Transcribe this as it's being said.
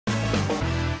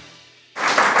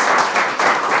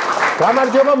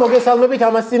გამარჯობა, მოგესალმებით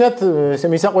ამასწინათ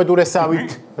მისაყვედურესავით,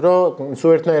 რომ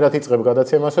სულ ერთნაირად იწყებ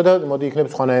გადაცემასო და მოდი იქნებ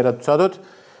სხვანაირად ვცადოთ.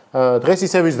 დღეს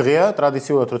ისევ ის დღეა,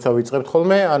 ტრადიციულად როცა ვიწყებთ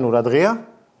ხოლმე, ანუ რა დღეა?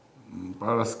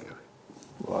 პარასკევი.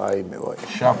 ვაიმე,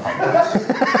 შაბათი.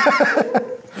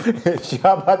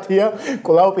 შაბათია,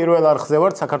 კვლავ პირველ არხზე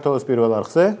ვართ, საქართველოს პირველ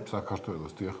არხზე.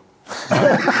 საქართველოს, დიახ.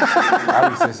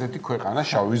 არის ესეთი ქვეყანა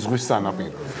შავი ზღვის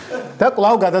სანაპიროზე. და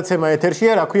კვლავ გადაცემა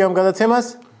ეთერშია, რა ქვია ამ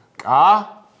გადაცემას?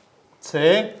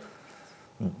 კაცები.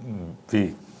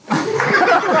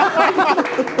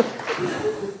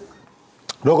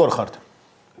 როგორ ხართ?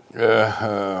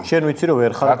 შენ ვიცი რომ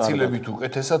ვერ ხარ კაცილებით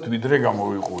უკეთესად ვიდრე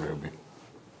გამოვიყურები.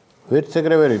 ვერც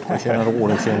ეგრე ვერ იტყვი შენ არ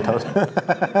უყურებ შენ თავს.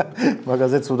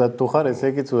 მაგაზე ცუდად თუ ხარ, ესე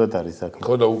იგი ცუდად არის საქმე.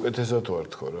 ხო და უკეთესად ვარ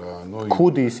თქო რა.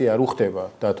 ქუდი ისე არ უხდება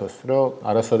დათოს, რომ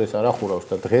არასოდეს არ ახურავს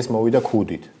და დღეს მოვიდა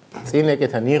ქუდით. წინ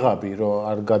ეკეთა ნიღაბი, რომ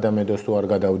არ გადამედოს თუ არ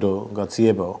გადავდო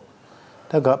გაციებაო.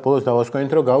 და ბოლოს დავასკვენით,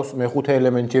 რომ გავს მეხუთე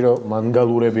ელემენტი, რომ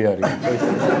მანგალურები არის.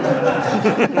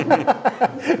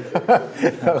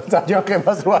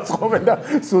 საჯახებას რო აწყობენ და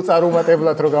სულ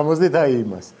წარუმატებლად რო გამოსდით აი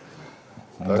იმას.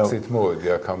 ტაქსით მოვედი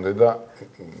აქამდე და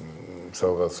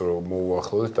სადღაც რომ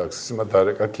მოუახლოვდით ტაქსისმა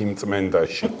დარეკა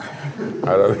ქიმწმენდაში.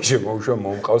 არავის შემოუშვა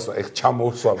მომყავს, ეხ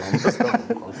ჩამოვსვა მომყავს და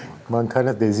მომყავს.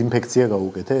 მანქანა დეზინფექცია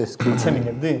გაუკეთე ეს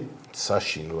ქიმწმენდებდი?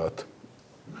 საშინლად.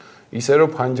 ისე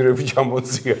რომ ფანჯრები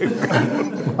ჩამოწია.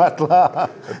 მართლა?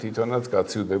 თვითონაც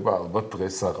გაცივდება ალბათ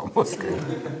დღეს საღამოს.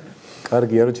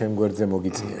 კარგია რომ ჩემ გვერდზე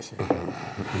მოგიწია შე.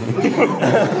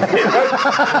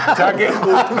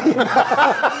 ჩაგეხუთ.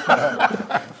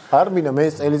 არმინა მე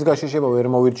წელის გაშიშება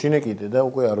ვერ მოვირჩინე კიდე და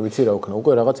უკვე არ ვიცი რა ვქნა.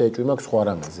 უკვე რაღაც ეჭვი მაქვს სხვა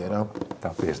რამეზე რა.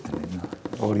 დაფერდნენა.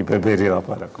 ორი ბებერი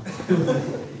ლაპარაკო.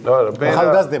 და რა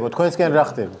ახალგაზრდებო თქვენსკენ რა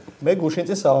ხდება? მე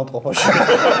გუშინწის საავადმყოფოში.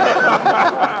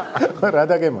 რა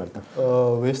დაგემართა?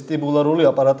 ვესტიბულარული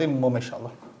აპარატი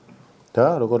მომეშალა. და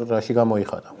როგორ რაში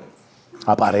გამოიხადა?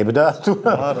 აპარებდა თუ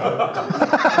არა.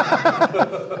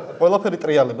 ყველაფერი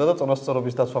ტრიალებდა და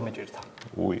წონასწორობის დაცვა მიჭირდა.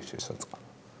 უი, შესაძლოა.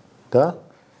 და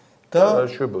და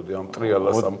შვებოდი ამ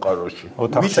ტრიალას სამყაროში.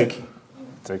 ვიწექი.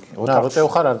 წეკი. ოთახში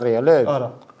ხარ არ ტრიალებ? არა.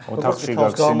 ოთახში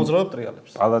გამომძრავებ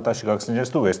ტრიალებს. პალატაში გაგსინჯეს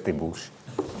თუ ვესტიბულში?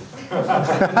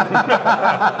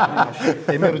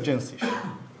 ემერჯენსიში.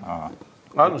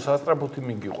 ანუ სასტრაფოთი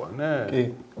მიგიყვანე? კი.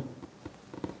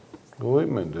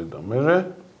 მოიმენდე და მერე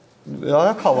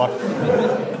ახალ.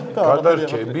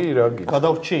 გადარჩები რა გიქ.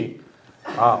 გადავრჩი.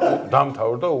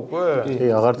 დამთავრდა უკვე? კი,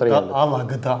 აღარ ტრიალებ.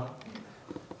 ალაგდა.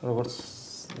 როგორც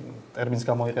ტერმინს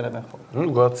გამოიყენებენ ხოლმე. ნუ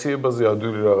გაციებაზე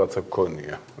ადვილი რაღაცა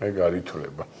გქონია. ეგ არ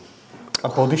ითვლება.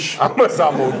 ბოდიში. ამას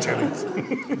ამოვჭერით.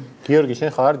 გიორგი,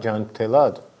 შენ ხარ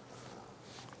ჯანმრთელად?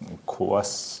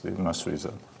 ქუას იმას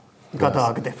ვიზამ.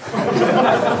 გადააგდებ.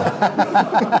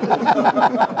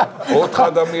 4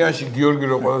 ადამიანში გიორგი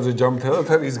რო ყველაზე ჯანმრთელად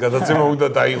არის, ის გადაცემა უნდა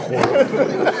დაიხურო.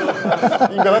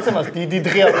 იმ გადაცემას დიდი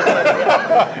დღე არის.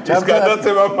 ეს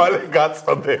გადაცემა მალე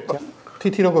გაწოდება.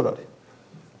 თითი როგორ არის?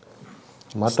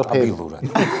 მარტო ფერი.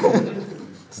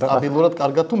 სტაბილურად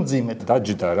კარგად თუ მძიმედ?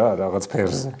 დაჯდა რა რაღაც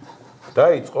ფერზე.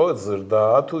 დაიწყო ზრდა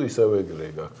თუ ისევ ეგრე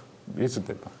გაქვს?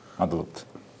 იზრდება. მადლობთ.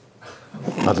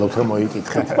 მადლობთ რომ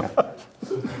მოიკითხეთ.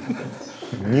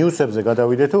 ნიუსებზე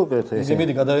გადავიდე თუ ესე?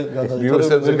 მიდი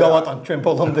ვერ გავატან ჩვენ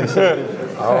ბოლომდე ესე.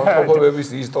 ავტობუსების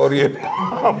ისტორიები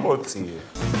ამოწიე.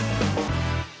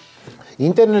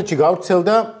 ინტერნეტში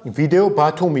გავრცელდა ვიდეო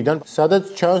ბათუმიდან, სადაც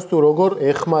ჩანს თუ როგორ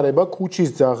ეხმარება ქუჩის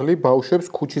ძაღლი ბავშვებს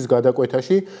ქუჩის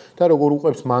გადაკვეთაში და როგორ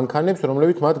უყვებს მანქანებს,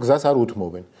 რომლებიც მათ გზას არ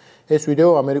უთმობენ. ეს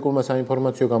ვიდეო ამერიკულმა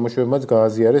საინფორმაციო გამოშვებებმაც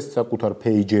გააზიარეს საკუთარ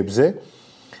პეიჯებზე.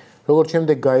 როგორც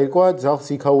შემდეგ გაირკვა, ძაღლს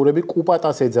იქაურები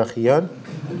კუპატას ეძახიან.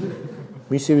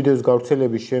 მისი ვიდეოს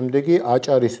გავრცელების შემდეგი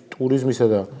აჭარის ტურიზმისა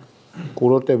და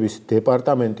კურორტების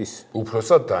დეპარტამენტის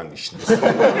უფროსად დანიშნეს.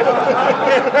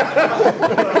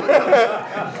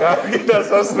 კარგი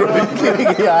დასასრული.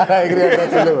 კი, არა ეგრე არ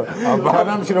დაწელება.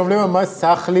 თანამშრომლებმა მას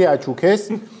სახლი აჩუქეს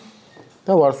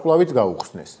და ვარსკვლავიც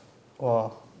გაუხსნეს.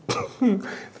 ვა.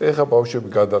 ეხა ბავშვები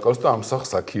გადაყავს და ამ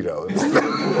სახლს აქირავებს.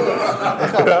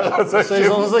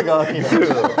 სეზონზე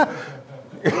გააქირავებს.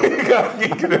 კარგი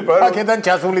იქნება რომ აქედან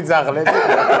ჩასული ძაღლები.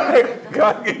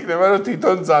 კარგი იქნება რომ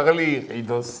თვითონ ძაღლი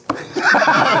იყიდოს.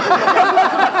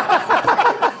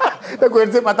 და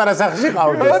გვერდზე პატარა სახლში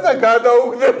ყავდეს. და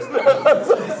გადაუგდებს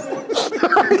რაღაცას.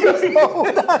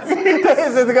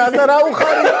 ესეთ გასა რა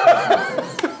უხარია.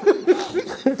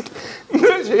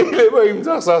 შეიძლება იმ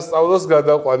ძაღლს ასწავლოს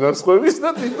გადაყვანა სხვების და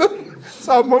თვითონ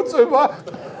სამორწება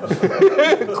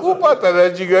კუპატა და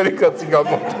ჯიგარი კაცი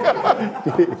გამოდგა.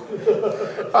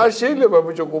 არ შეიძლება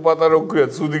ბიჭო კუპატა რო ქვია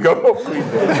ცუდი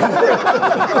გამოგვიდა.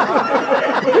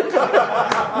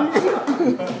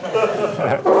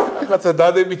 რაღაცა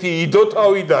დადებითი იდო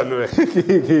თავიდანვე.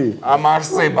 კი. ამ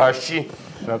არსებაში.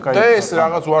 და ეს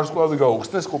რაღაც ვარსკვლავი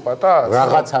გაუხსნეს კუპატას?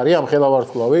 რაღაც არის ამ ხელა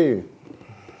ვარსკვლავი?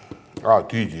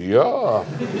 დიდია.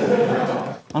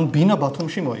 ან ბინა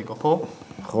ბათუმში მოიგო, ხო?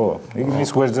 ხო, იგი მის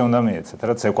გვერდზე უნდა მიეცეთ,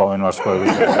 რაც ეკვავენ ვარსკვლავები.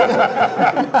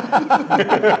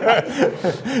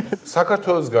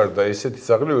 საქართველოს გარდა ესეთი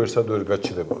ძაღლი ვერსად ვერ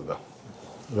გაჩნდებოდა.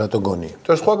 რატო გონია?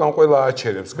 და სხვაგან ყველა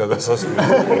აჩერებს გადასასვლელს.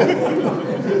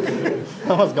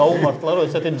 ამას გაუმართლა რომ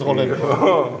ესეთი ძღოლები.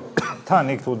 თან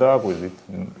იქ თუ დააკვირდით,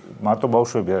 მარტო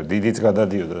ბავშვები არ, დიდიც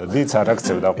გადადიოდა და დიდიც არ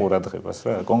აქცევდა ყურადღებას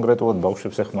რა. კონკრეტულად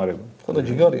ბავშვებს ეხმარება. ხო და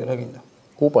ჯიგარია რა გინდა?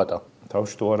 კუპატა.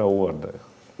 თავში თუ არა უარდა ეხლა.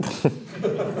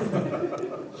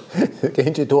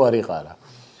 კენჭი თუ არ იყარა.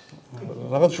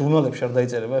 რაღაც ჟურნალებში არ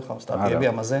დაიწერება ახლა სტატიები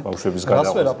ამაზე. ბავშვების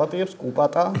რას ვერ გადაყვანა. აპატიებს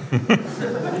კუპატა?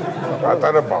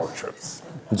 პატარა ბავშვებს.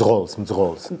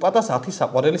 მძღოლს. კუპატას 10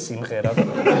 საყვარელი სიმღერა.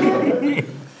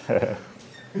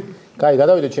 კაი,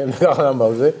 გადავიდეთ შემდეგ ახალ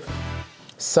ამბავზე.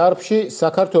 სარფში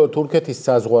საქართველო-თურქეთის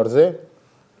საზღვარზე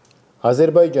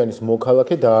აზერბაიჯანის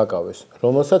მოქალაქე დააკავეს,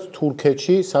 რომელსაც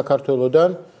თურქეთში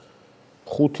საქართველოდან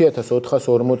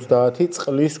 5450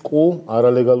 წყლის კუ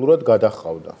არალეგალურად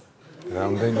გადაჰყავდა.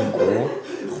 რამდენი კუ?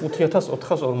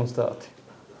 5450.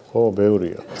 ხო,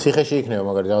 ბევრია. ციხეში იქნება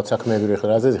მაგარი რაღაც საქმეები რა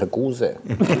ხარ, აზერზე კუზე.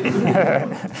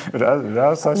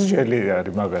 რა სასჯელი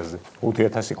არის მაგაზე?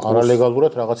 5000 კუ.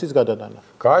 არალეგალურად რაღაცის გადადანა.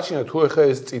 გააჩინა თუ ეხა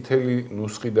ეს წითელი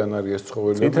ნუსხიდან არის ეს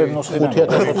ცხოველები? წითელი ნუსხიდან.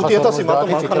 5450 მარტო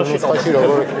მანქანაში ნუსხაში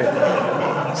როგორ იქნება?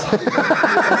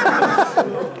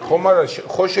 ხო, მაგრამ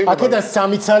ხო შეიძლება აქედან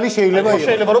 3 ცალი შეიძლება იყოს.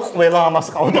 შეიძლება რომ ყველა ამას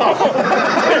ყავდა.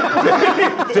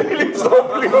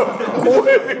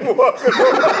 კუები მოახერხა.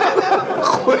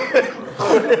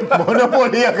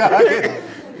 მონოპოლია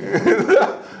გააკეთა.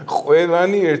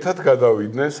 ყველანი ერთად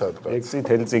გადავიდნენ სადღაც. ეგ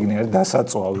წითელი წიგნი არის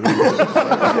დასაწვავი.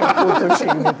 კუნთებში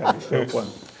იმიტანი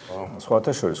შეყვანა.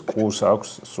 სხვათა შორის კუს აქვს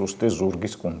სუსტი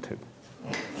ზურგის კუნთები.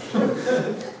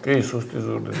 კი, სუსტი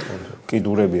ზურგის კუნთები.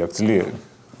 კიდურები აქვს ძლიერი.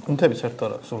 კუნთები საერთოდ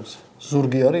არ აქვს ზურგზე.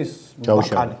 ზურგი არის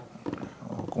ჯავშანი.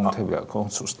 კუნთები აქვს ხო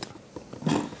სუსტი.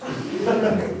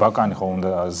 ბაკანი ხო უნდა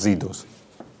ზიდოს.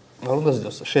 არ უნდა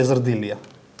ზიდოს, შეზრდილია.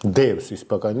 დევს ის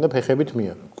ბაკანი და ფეხებით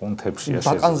მია. კუნთებშია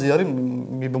ბაკანზე არის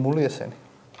მიბმული ესენი.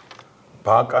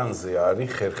 ბაკანზე არის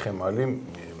ხერხემალი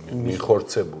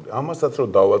მიხორცებული. ამასაც რომ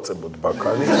დავაწებოთ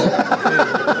ბაკანი.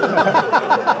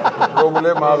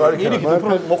 პრობლემა აღარ იქნება. იქ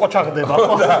უფრო მოყოჩაღდება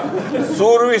ხო?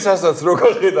 სურვისასაც რო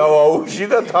გახედავ აუში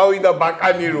და თავი და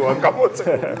ბაკანი როა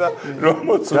გამოწებული და რომ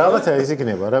მოწვა. რაღაცა ის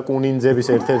იქნება რა კუნინძების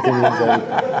ერთ-ერთი ნინძა.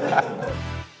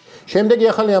 შემდეგი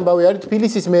ახალი ამბავი არის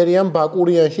თბილისის მერიამ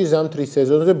ბაკურიანში ზამთრის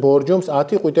სეზონზე ბორჯომს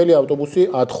 10 ყვითელი ავტობუსი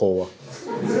ათხოვა.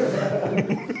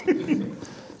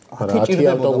 10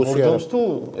 ჭირდებოდა ბორჯომს თუ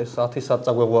ეს 10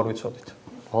 საწაგვეღო არ ვიცოდით.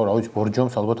 ხო, რა ვიცი,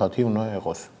 ბორჯომს ალბათ 10 უნდა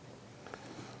ეყოს.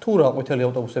 თუ რა ყვითელი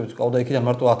ავტობუსებიც ყავდა იქიდან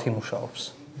მარტო 10 მუშაობს.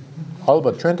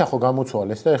 ალბათ ჩვენთან ხო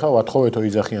გამოцვალეს და ეხლა ვათხოვეთო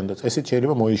იძახიან და წესით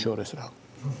შეიძლება მოიშორეს რა.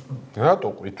 რატო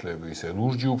ყვითლები ისე?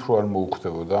 ლურჯი უფრო არ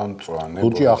მოუხდებოდა ამ მწვანე.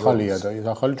 ლურჯი ახალია და ის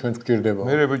ახალი ჩვენც გჭირდება.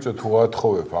 მე ბიჭო თუ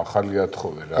ათხოვებ, ახალი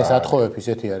ათხოვე რა. ეს ათხოვებ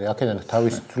ისეთი არის, აქედან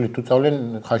თავის ცვლით თუ წავლენ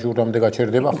ხაშურამდე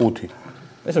გაჩერდება 5.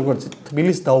 ეს როგორც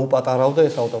თბილისს დაუპატარავდა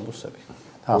ეს ავტობუსები.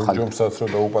 ბორჯომსაც რო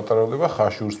დაუპატარავდება,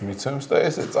 ხაშურს მიცემს და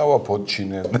ესე წავა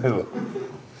ფოთჩინენ.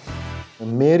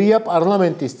 მერია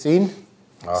პარლამენტის წინ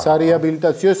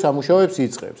სარეაბილიტაციო სამუშაოებს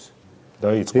იწყებს.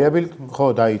 ხო,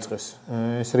 დაიწყეს.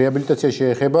 ეს რეაბილიტაცია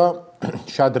შეეხება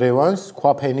შადრევანს,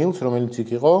 ქვაფენილს, რომელიც იქ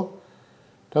იყო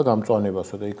და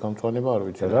გამწვანებასო და იქ გამწვანება არ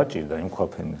ვიცი. რა ჭირდა იმ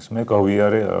ქვაფენილს? მე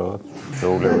გავიარე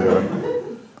შეულებრივად.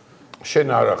 შენ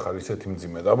არ ახარ ისეთი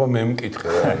მძიმე და აბა მე მკითხე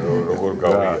როგორ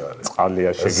გავიარე.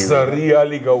 წყალია შეგივიდა.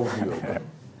 ზარიალი გაუდიოდა.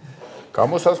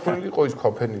 გამოსასვლელი იყო ის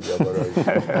ქვაფენილი აბა რა ის.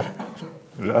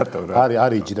 რატო რა?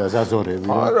 არის იჯდა ზაზორები.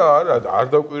 არა, არ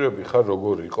დაკვირები ხარ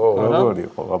როგორ იყო? როგორ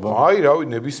იყო, აბა? აი, რავი,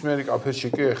 ნებისმიერი კაფეში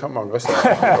კი ეხა მაგას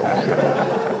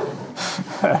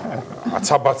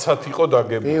აცაბაცად იყო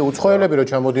დაგებული. უცხოელები რო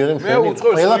ჩამოდიოდნენ მე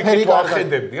ყველაფერი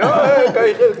გახედებდი.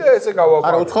 გაიხედე ესე გავაყარე.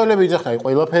 არა, უცხოელები იძახა,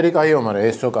 ყველაფერი კაიო, მაგრამ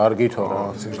ესო კარგითო რა.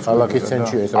 ქალაქის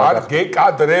ცენტრში ეს რა. არ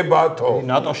გეკადრებათო.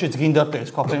 ნატოშიც გინდათ ეს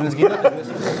ქვაფენილს გინდათ ეს.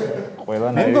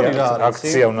 ყველანაირი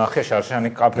აქცია ვნახე შარშანი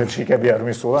კაფელშიკები არ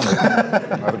მისულან.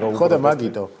 არ გაუგო. ხო და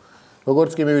მაგიტო.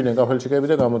 როგორც კი მივიდნენ კაფელშიკები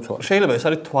და გამოცვალა. შეიძლება ეს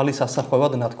არის თვალის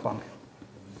ასახვევად ნათქვამი.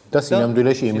 და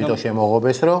სინამდვილეში იმიტომ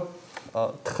შემოღობეს, რომ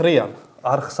თხრიან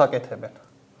არხს აკეთებენ.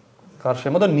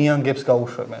 გარშემო და ნიანგებს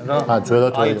გაუშვებენ რა.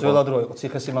 ძველად რო იყო. აი ძველად რო იყო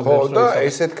ციხესიმაგრეებს ხო და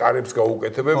ესეთ კარებს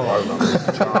გაუკეთებენ პარლამენტში.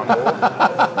 ჩამო.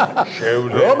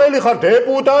 შევლე. რომელი ხარ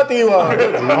დეპუტატი ვარ?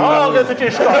 აგეთ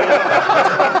ჭიშკარი.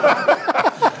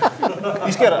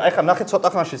 ის კი არა, ეხლა ნახეთ ცოტა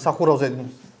ხანში სახურავზე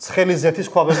ცხელი ზეთის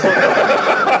ქვაბებს.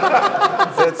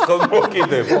 ცეცხლ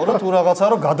მოკიდება. ხოლო თუ რაღაცა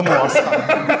რომ გადმოასხა.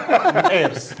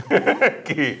 მტერს.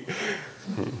 კი.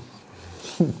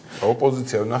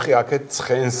 ოპოზიცია ნახე აქეთ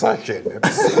ცხენს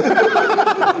აშენებს.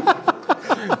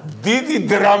 დიდი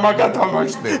დრამა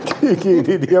გათამაშდება. კი,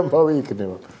 დიდი ამბავი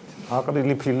იქნება.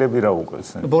 აყრილი ფილები რა უყეს?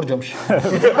 ბორჯომში.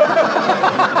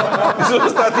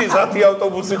 ზუსტად ის 10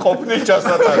 ავტობუსი ყოფნის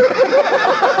ჩასატარი.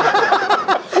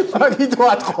 მაგით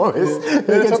ვათხოვეს.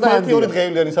 ეგეც ცოტა 1-2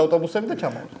 დღეილის ავტობუსები და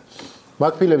ჩამოვიდა.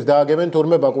 მაგ ფილებს დააგებენ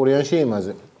თურმე ბაკურიანში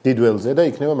იმაზე. დიდველზე და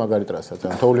იქნება მაგარი ტრასაც.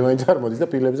 თოვლი მაინც არ მოდის და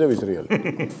ფილებზე ვიზრიალ.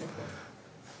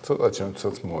 ცოტა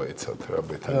ჩემთვისაც მოეცათ რა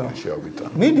ბეთანიაში ავიტან.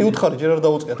 მიდი უთხარი ჯერ არ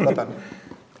დაუწყეთ ბატონო.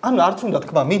 ანუ არც უნდა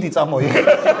თქვა, მიდი წამოიღე.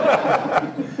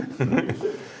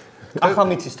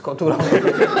 ახამიცის თქო თუ რა.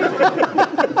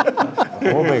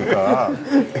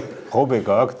 ღობე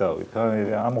გააქვს დავით.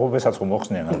 ამ ღობესაც ხომ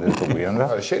მოხსნიან ადერტობიან და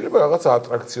შეიძლება რაღაცა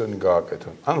ატრაქციონი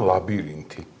გააკეთონ. ან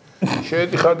ლაბირინთი.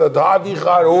 შედიხარ და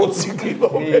დაადიხარ 20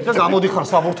 კილომეტრი და გამოდიხარ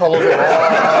საბურთალოზე.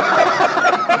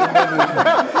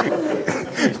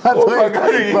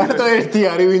 მარტო ერთი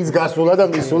არის ვინც გასულა და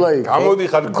მისულა იქ.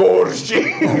 გამოდიხარ გორში.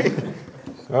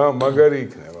 მაგარი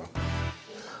იქნება.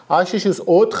 აშშ-ის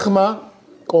 4-მა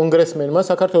კონგრესმენმა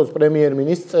საქართველოს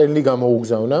პრემიერ-მინისტრს წერილი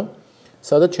გამოუგზავნა,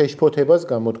 სადაც შეშფოთებას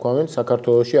გამოთქვამენ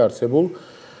საქართველოში არსებულ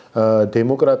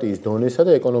დემოკრატიის დონესა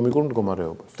და ეკონომიკურ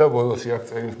მდგომარეობას. და ბოლოს აქ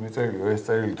წერილს მიწერილი, ეს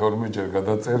წერილი 12-ჯერ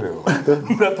გადაწერეო.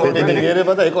 დემოკრატია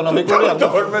და ეკონომიკური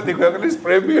 12 ქვეყნის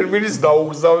პრემიერ-მინისტრს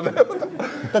დაუგზავნება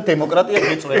და დემოკრატია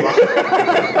გიწვევა.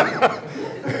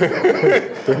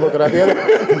 დემოკრატია და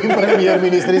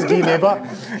პრემიერ-მინისტრის გინება.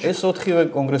 ეს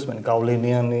 4-ვე კონგრესმენი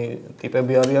გავლენიანი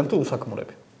ტიპები არიან თუ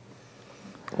უსაქმურები?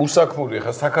 უსაქმური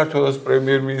ხარ საქართველოს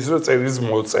პრემიერ-მინისტრო წერილს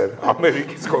მოწერ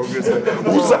ამერიკის კონგრესზე.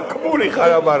 უსაქმური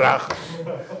ხარ აბა რა ხარ?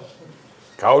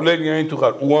 გავლენიანი თუ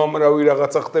ხარ უამრავი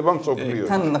რაღაცა ხდება მსოფლიოში.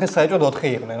 თან ნახე საერთოდ 4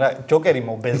 იყვნენ რა, ჯოკერი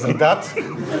მობეზრდათ.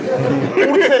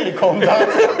 ურცელი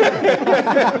ქონდათ.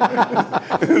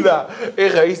 და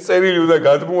ეხა ის წერილი უნდა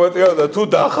გადმოატყეო და თუ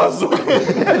დახაზული.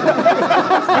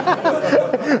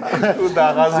 თუ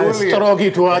დახაზული. სტროგი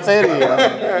თუ აწერია.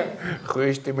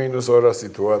 ხვიშტი -200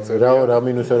 თუ აწერია. რა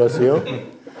 -200-იო?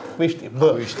 ხვიშტი.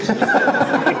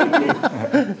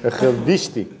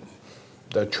 ხევდიშტი.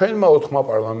 და ჩვენმა 4-მა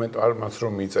პარლამენტარიმაც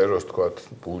რომ მიწეროს თქვათ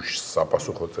ბუშს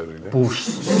საპასუხო წერილი. ბუშს.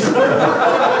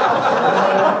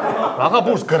 რაღა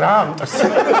ბუშს გრანტს.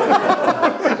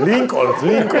 ლინკოლნს.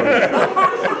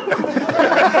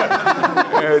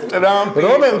 ტრამპი.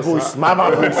 რომელ ბუშს? მამა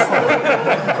ბუშს.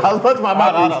 ალბათ მამა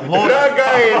ბუშს. რა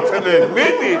გაერთნენ?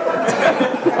 მიდი.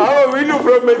 აბა ვინ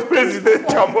უფრო მეტ პრეზიდენტ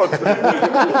ჩამოთვლი.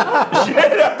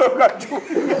 შერატო გაჩუ.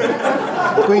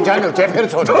 თქვენ ჯანელ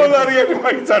ჯეფერსონი. დოლარიანი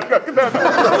მაინც არ გაგდა.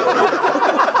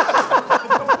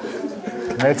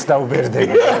 მეც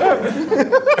დავბერდები.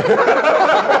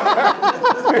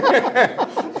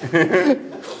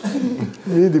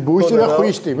 მიდი ბუში და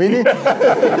ხვიშტი, მიდი.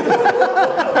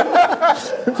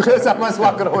 დღეს ამას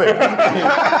ვაგროვებ.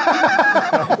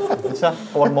 ისა,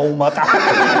 ორ მოუმატა.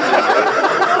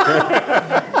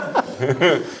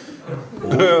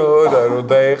 და რო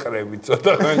დაეყრები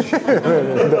ცოტა ხანში.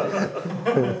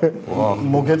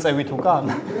 მოგეწევით უკან.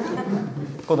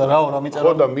 ხო და რა მიწერო?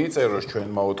 ხო და მიწეროს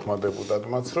ჩვენმა 4-მა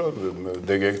დეპუტატმაც რომ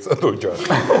დეგეგწათ ოჯახი.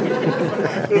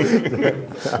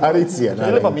 არიციან, არა.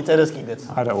 შეიძლება მიწერეს კიდეც.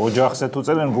 არა, ოჯახზე თუ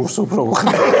წერენ ბურს უფრო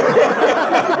უხდება.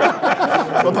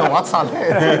 ცოტა ვაცალე.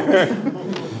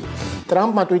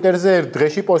 ტრამპმა ტვიტერზე ერთ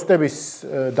დღეში პოსტების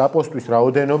დაპოსტვის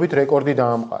რაოდენობით რეკორდი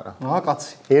დაამყარა.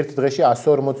 კაცი. ერთ დღეში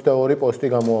 142 პოსტი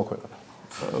გამოაქვეყნა.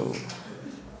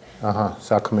 აჰა,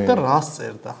 საქმე. და რას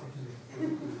წერდა?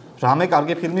 რამე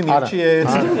კარგი ფილმი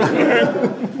მირჩიეთ.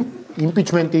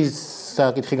 იმპიჩმენტის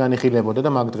საკითხი განიხილებოდა და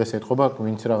მაგ დღეს ეთყობა,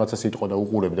 ვინც რაღაცა სიტყვა და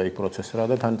უყურებდა იქ პროცესს რა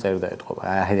და თან წერდა ეთყობა.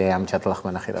 აი, ამ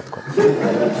ჩათლახმა ნახე რა თქვა.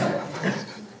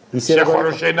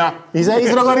 შეხოროშენა. ის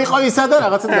როგორ იყო ისა და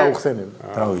რაღაცა დაუხსენებდა.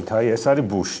 დავით, აი ეს არის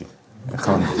ბუში.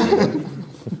 ეხლა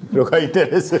რო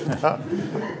გაინტერესებდა.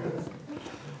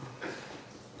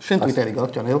 შენ ტვიტერი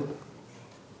გაქვს ჯანელ?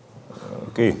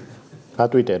 კი.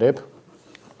 გატვიტერებ?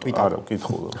 არა,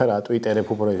 ვკითხულობ. რა ტვიტერებ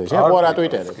უფრო ისე. შენ ხო რა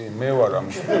ტვიტერებ? კი, მე ვარ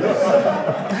ამის.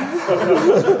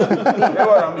 მე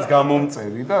ვარ ამის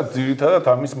გამომწერი და ძირითადად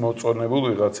ამის მოწონებულ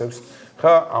ვიღაცებს.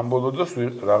 ხა ამ ბოლო დროს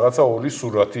რაღაცა ორი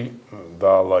სურათი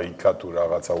დაალაიკა თუ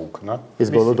რაღაცა უკნა. ეს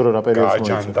ბოლო დრო რა პერიოდს მოიწონს?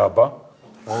 გააჯანდაბა.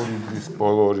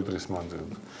 ბოლო 2 დღის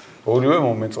მანძილზე. ორივე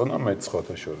მომეწონა მეც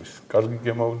ხოთა შორის. კარგი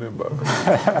გემოვნება.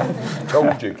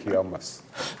 ჩაუჭექი ამას.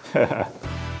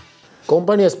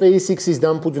 კომპანია SpaceX-ის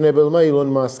დამფუძნებელმა ილონ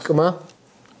მასკმა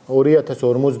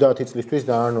 2050 წლისთვის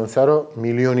დაანონსა, რომ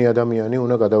მილიონი ადამიანი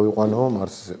უნდა გადავიყვანო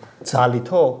მარსზე.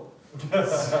 ძალითო?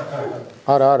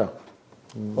 არა.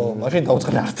 ხო, მაშინ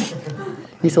დავწყნართი.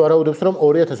 ის ვარაუდობს, რომ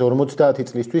 2050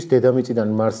 წლისთვის დედამიწიდან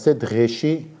მარსზე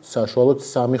დღეში საშუალოდ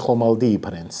 3 ხომალდი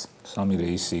იფრენს. 3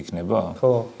 რეისი იქნება?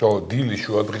 ხო. ხო, დილი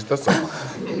შუადღის და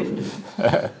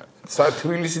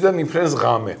თბილისიდან იფრენს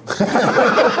ღამე.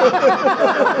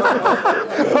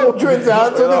 ჩვენ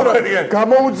ძალიან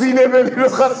გამოუძინებელი რო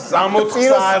ხარ 60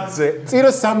 საათზე. წირო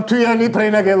სამთვიანი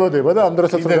ფრენა გელოდება და ამ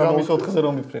დროსაც კიდე გამის 4-ზე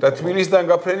რომ იფრენ. და თბილისიდან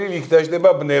გაფრენილი იქ დაждდება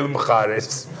ბნელ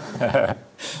მხარეს.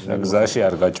 და გზაში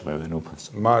არ გაჭმევენ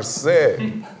უფალს. მარსზე?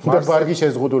 და ბარგი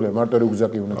შეზღუდულია, მარტო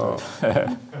რუგზაკი უნდა წავა.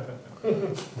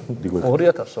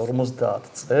 2050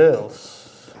 წელს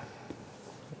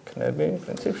იქნები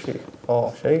პრინციპში.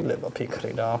 ო, შეიძლება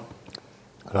ფიქრი რა.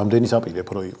 რამდენი საპირე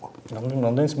პრო იყო?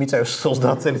 რამდენიც მიწევს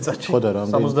 30 წელიწადში. ხო და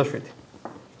რამდენი? 67.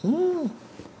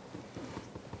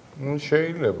 ნუ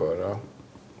შეიძლება რა.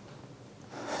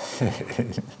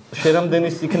 შენ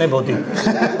რამდენის იქნებოდი?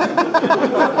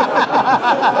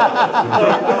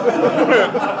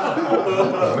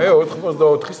 მე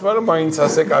 84-ის, მაგრამ მაინც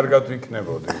ასე კარგად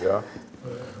ვიქნებოდი რა.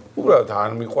 უბრალოდ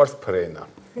არ მიყვარს ფრენა.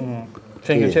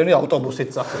 შენ გიჩვენი ავტობუსით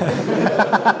წახე.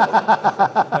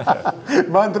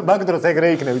 მაგ დროს ეგრე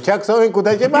იქნები. ჩაქსოვენ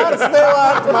კუდაში მარსზე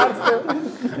ვარ, მარსზე.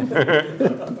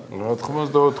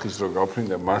 84-ის რო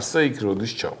გაფრინდა მარსზე იქ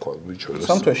როდის ჩავხვალ ბიჭო?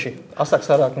 სამთვეში. ასაკს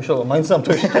არ აქვს მნიშვნელობა, მაინც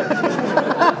სამთვეში.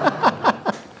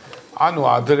 ანუ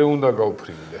ადრე უნდა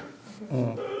გავფრინდე.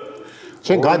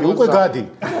 შენ გადი, უკვე გადი.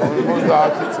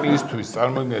 50 წლისთვის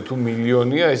წარმოგიდგენთ თუ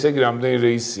მილიონია, ესე იგი რამდენი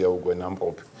რეისია უკვე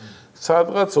ნამყოფი.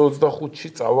 სადღაც 25-ში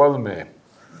წავალ მე.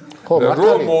 ხო,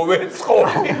 რომ მოვეწყო.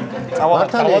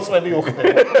 დავაწვევი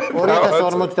უხდება.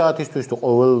 2050-ისთვის თუ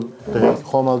ყოველ დღე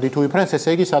ხომალდი თუ იფრენს, ესე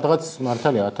იგი სადღაც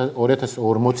მართალია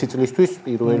 2040 წლისთვის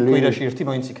პირველი კვირაში ერთი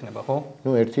მაინც იქნება, ხო?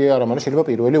 ნუ ერთი არა, მაგრამ შეიძლება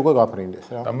პირველი უკვე გაფრინდეს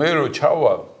რა. და მე რო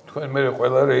ჩავალ, თქვენ მე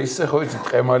ყველა რეისზე ხო იცით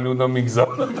ყემალი უნდა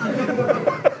მიგზავნო.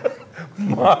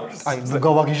 აი,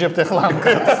 გავაგიჟებთ ახლა ამ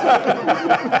კაცს.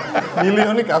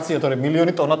 მილიონი კაცია, თორე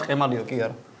მილიონი ტონა ყემალიო კი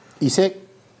არა. ისე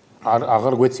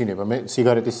აღარ გვეცინება. მე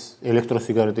სიგარეტის,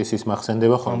 ელექტროსიგარეტის ის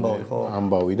მახსენდება ხოლმე.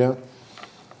 ამბავი და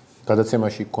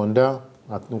გადაცემაში გქონდა,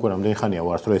 უკვე რამდენი ხანია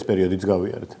ვარს რომ ეს პერიოდიც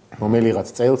გავიარეთ. რომელიღაც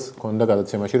წელს გქონდა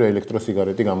გადაცემაში რომ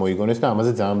ელექტროსიგარეტი გამოიგონეს და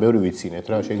ამაზე ძალიან ბევრი ვიცინეთ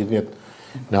რა. შეგიძლიათ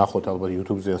ნახოთ ალბათ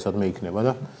YouTube-ზე სადმე იქნება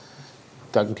და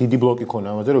დიდი ბლოკი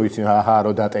ქონა ამაზე რომ ვიცი აჰა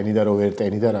რომ დატენი და რომ ვერ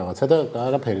ტენი და რაღაცა და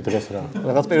არაფერი დღეს რა.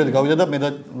 რაღაც პერიოდი გავიდა და მე და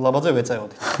ლაბაძე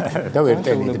ვეწეოდი. და ვერ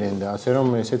ტენიდნენ და ასე რომ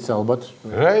ესეც ალბათ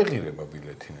რა ეღირება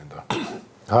ბილეთინა და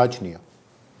გააჩნია.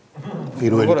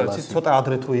 პირველი კლასი. ცოტა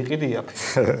ადრე თუ იყიდია.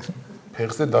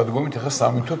 ფეხზე დადგომით ახლა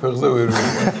 3 თვე ფეხზე ვერ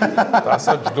ვიყავ.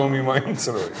 დასაჯდომი მაინც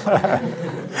რო.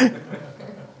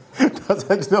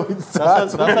 დასაჯდომით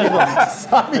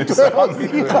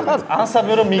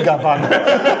ასაბე რომ მიგაბანო.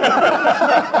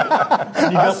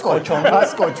 მიგასკოჩონ.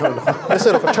 ასკოჩონ. ესე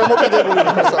რომ ჩამოკიდებული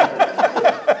ხარ.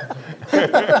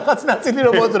 რაღაც ნაწილი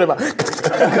რომ მოძრება.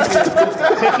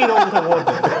 ფეხი რომ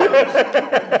უთხორდება.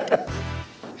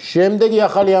 შემდეგი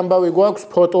ახალი ამბავი გვაქვს,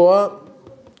 ფოტოა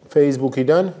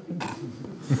Facebook-იდან.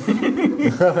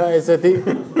 ესეთი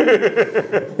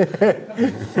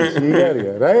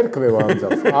სიგარია რა ერქმევა ამ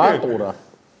ძაღლს? არტურა.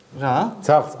 რა?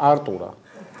 ძაღლს არტურა.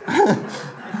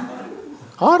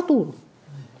 არტურ.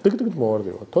 დიგ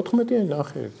მოვარდება. 14-იანი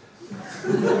ნახე.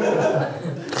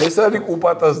 ეს არის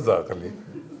კუპატას ძაღლი.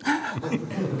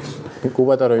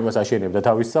 კუპატა რო იმას აშენებდა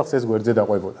თავის სახლს, ეს გვერდზე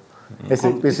დაყვებოდა. ეს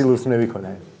სპეციალურსნები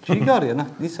ქონა. ჯიგარია, ნა,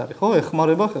 ის არის, ხო,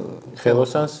 ეხმარება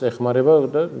ხელოსანს ეხმარება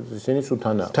და ისინი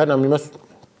სულთანაა. თან ამ იმას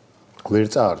ვერ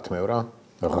წაართმევ რა.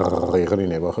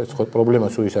 ღრინება ხო, ეს ხო პრობლემა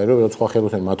სულ ის არის, რომ სხვა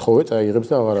ხელოსანი მათხოვე წაიღებს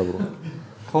და აღარ აბრუნებს.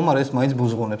 ხო, მაგრამ ეს მაინც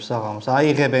ბუზღუნებს საღამოს.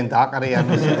 აიღებენ და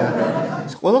აყრიანებს და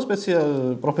ეს ყველა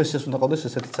პროფესიას უნდა ყავდეს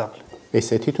ესეთი ძაღლი.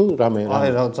 ესეთი თუ რამე რა? აი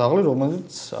რა ძაღლი,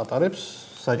 რომელიც ატარებს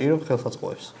საჭირო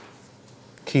ხელსაწყოებს.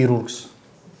 ქირურგს.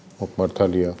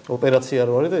 მართალია. ოპერაცია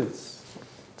რო არის და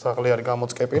ძაღლი არის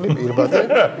გამოწყეპილი პირბადე.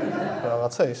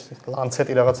 რაღაცა ის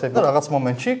ლანცეტი რაღაცები და რაღაც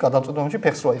მომენტში, გადამწყვეტ მომენტში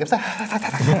ფეხს რო აიღებს და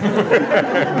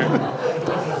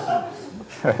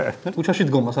უჩაში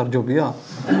დგომას არ ჯობია?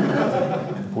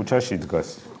 უჩაში დგას.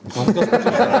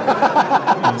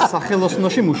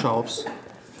 სახელოსნოში მუშაობს.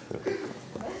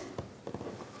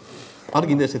 არ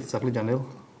გინდა ესეთი ძაღლი ჯანელ?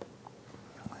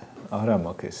 არა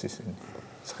მაქვს ეს ისინი.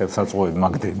 ხელსაწყოები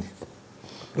მაგდენი.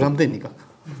 რამდენი გაქვს?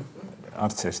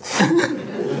 არც ერთი.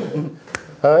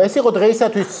 ეს იყო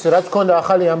დღეისათვის რაც ქონდა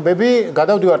ახალი ამბები.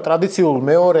 გადავდივარ ტრადიციულ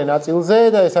მეორე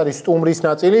ნაწილზე და ეს არის სტუმრის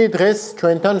ნაწილი. დღეს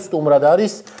ჩვენთან სტუმრად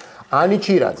არის ანი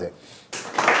ჩირაძე.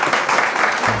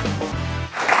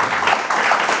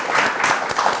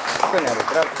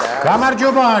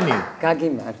 გამარჯობა ანი.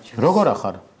 გაგიმარჯო. როგორ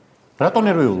ახარ? რატო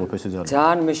ნერვიულობ ესე ძალიან?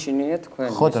 ძალიან მეშინია თქვენ.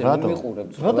 ხო და რატო?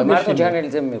 მიყურებთ. მარტო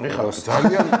ჯანელიძე მიყურებს.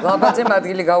 ძალიან ლაბაძემ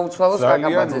ადგილი გაუცვალოს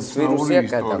კაკაბაძეს ვირუსია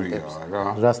გადავდებს.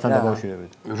 რასთან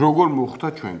დაკავშირებით? როგორ მოხდა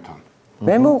ჩვენთან?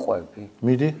 მე მოუყვები.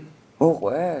 მიდი.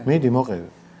 მოუყვე? მიდი მოყევი.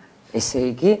 ესე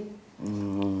იგი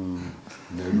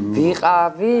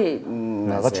ვიყავი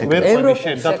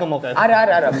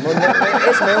არა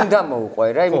ეს მე უნდა მოუყვე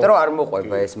რა იმიტომ რომ არ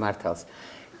მოყვება ეს მართალს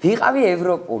ვიყავი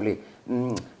ევროპული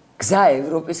გზა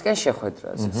ევროპისკენ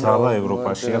შეხვედრაზე ძალა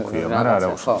ევროპაშია ქვია მაგრამ არა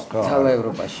უშავს ძალა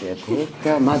ევროპაშია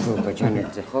და მადლობა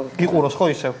ჯანელიძე ხო გიყუროს ხო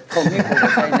ისევ ხო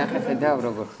მიყუროს აი ნახე ხედავ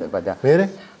როგორ ხდება და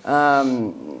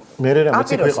მე რა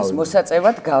მეცი ვიყავი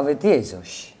მოსაწევად გავედი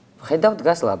ეზოში ხედავ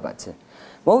დგას ლაბაძე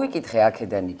მოვიკითხე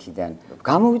აქედან იქიდან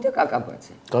გამოვიდა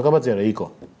კაკაბაძე კაკაბაძე არა იკო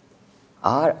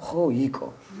არა ხო იკო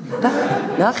და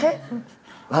ნახე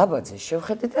ლაბაძე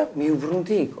შევხედე და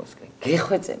მიუბრუნდი იკოსკენ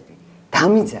გეხვეწები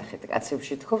დამიძახეთ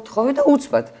კაცებში თქო თხოვე და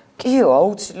უცბად კიო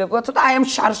აუცილებლად ცოტა აი ამ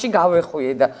შარში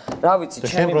გავეხვიე და რა ვიცი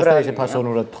ჩემი ბრალი შენ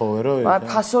ფასონურად თხოვე რომ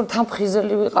ფასონთან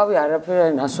მხიზელი ვიყავი არაფერი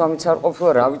ნასვამიც არ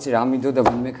ყოფილა რა ვიცი რა მინდოდა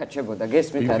ვინმე ქაჩებოდა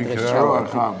გესმით ადრეს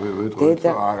ჩავარდი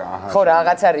ხო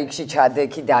რაღაცა რიგში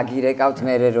ჩადექი დაგირეკავთ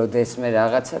მე როდეს მე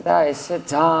რაღაცა და ესე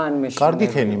ძალიან მეშინე კარგი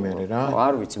ხენი მე რა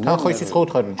არ ვიცი თან ხო იცის ხო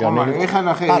უთხარი ჯანელი ეხა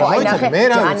ნახე მე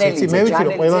რა ვიცი მე ვიცი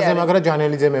რომ ყველაზე მაგრა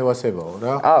ჯანელიძე მევასებაო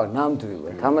რა აუ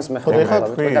ნამდვილად ამას მე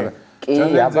ხედავ კი,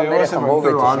 აბა მე ხომ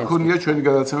მოვედი შენ. არ ქონია ჩვენი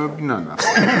გადაცემები ნანა.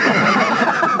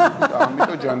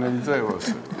 ამიტომ ჯანელიძე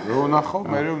ევასე. რო ნახო,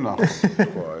 მე ვნახო.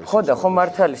 ხო და ხო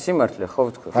მართალი სიმართლე ხო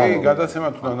ვთქვი. კი, გადაცემა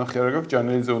თუ ნანახი არ გაქვს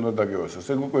ჯანელიძე უნდა დაგევასოს.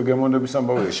 ეგ უკვე გემონების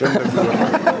ამბავია, შემდეგ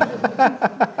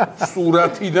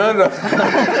სურათიდან რა.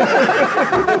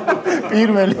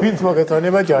 პირველი ვინც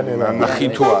მოგეწონება ჯანელა. ნანახი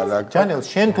თუ არა. ჯანელს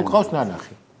შენ თუ ყავს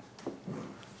ნანახი.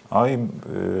 აი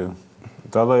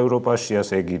ძალა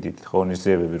ევროპაშიას ეგიდით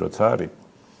ღონისძიებები როცა არის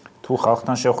თუ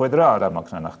ხალხთან შეხვედრა არა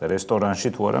მაქვს ნანახი რესტორანში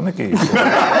თუ არა მე კი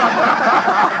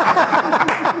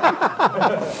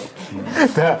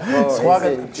და სხვა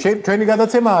ჩვენი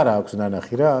გადაცემა არა აქვს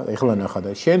ნანახი რა ეხლა ნახა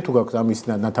და შენ თუ გაქვს ამის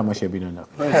ნათამაშები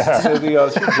ნანახი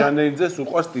სერიალში ჯანელიძეს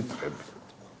უყვარს ტიტრები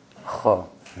ხო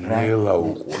რელა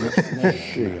უყურებს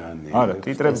შეანე არა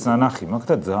ტიტრებს ნანახი მაქვს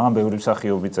და ძალიან ბევრი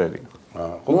მსახიობი წერია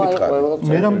ხო გითხარი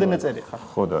მე რამდენი წერი ხარ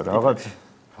ხო და რაღაც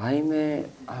ვაიმე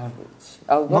არ ვიცი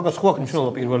მაგას ხო აქვს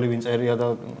მნიშვნელობა პირველი ვინ წერია და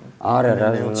არა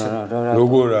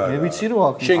როგორ არა მე ვიცი რომ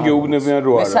აქვს შენ გეუბნებიან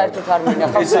რომ მე არა საერთოდ არ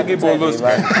მინახავს ესე იგი ბოლოს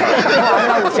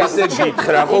ესე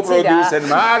გითხრა ხო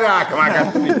პროდიუსერმა არა აქ მაგას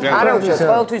ვიტყვი არა უშავს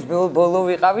ყოველთვის ბოლო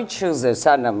ვიყავი ჩილზე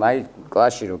სანამ აი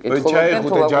კლასში რო კითხულობდნენ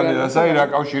ჩაიხუტე ჯანელას აი რა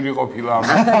კავშირი ყოფილა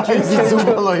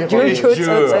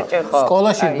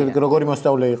სკოლაში როგორი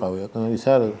მოსწავლე იყავი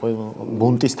ისა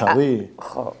ბუნტის თავი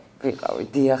ხო ვიყავი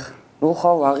დიახ ნუ ხო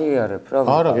აღიარებ რა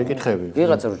არა გეკითხები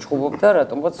ვიღაცა რო ჩხუბობდა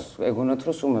რატომღაც ეგონათ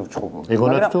რომ სულ მევჩხუბობდი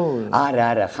ეგონათ თუ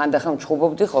არა ხანდახან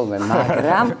ჩხუბობდი ხოლმე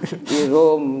მაგრამ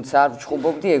რომ არ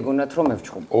ჩხუბობდი ეგონათ რომ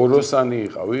მევჩხუბობ ოროსანი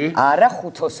იყავი არა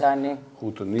ხუთოსანი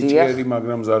ხუთო ნიჭიერი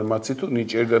მაგრამ ზარმაცი თუ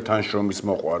ნიჭიერი და თანშრომის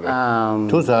მოყვარე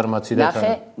თუ ზარმაცი და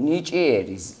ნახე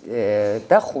ნიჭიერი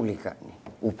და ხულიგანი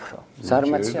უფრო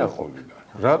ზარმაცი არ ყოფილა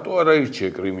რატო არ აირჩიე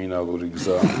კრიმინალური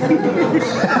გზა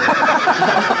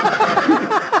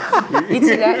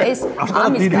იცი რა ეს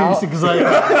ამის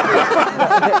გზაა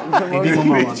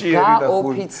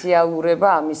გაოფიციალურება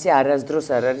ამისი არასდროს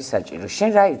არ არის საჭირო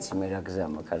შენ რა იცი მე რა გზა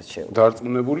მაქვს არჩევ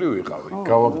დარწმუნებული ვიყავი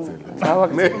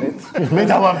გავაგზავნეთ მე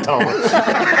დავამთავრე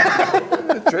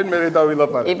ჩვენ მე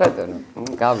დავილაპარაკე კი ბატონო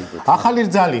გავიდეთ ახალი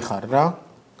რძალი ხარ რა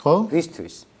ხო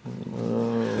ვისთვის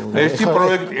ერთი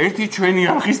პროექტი ერთი ჩვენი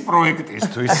არხის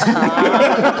პროექტისთვის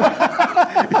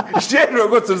შენ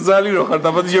როგორც რძალი რო ხარ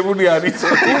დაბადებული არის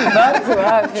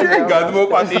მართლა ჩვენ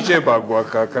გადმოპატიჟება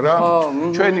გვაქვს აქ რა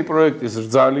ჩვენი პროექტის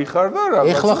რძალი ხარ და რა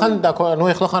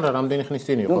ეხლა ხან რამდენი ხნის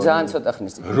წინ იყო ნუ ძალიან ცოტა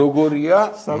ხნის წინ როგორია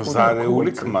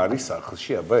მზარეული ქმარი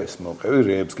სახლში აბა ეს მოყევი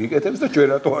რეებს გიკეთებს და ჩვენ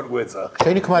რატო არ გვეწახ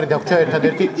შენი ქმარი დაგვრჩა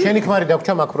ერთადერთი შენი ქმარი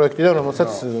დაგვრჩა მაგ პროექტიდან რომელსაც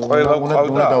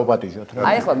უნდა დაუპატიჟოთ რა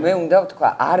აი ახლა მე უნდა ვთქვა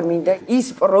არ მინდა ის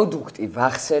პროდუქტი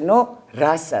ვახსენო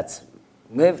რასაც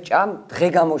მე ვჭამ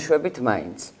დღეგამოშვებით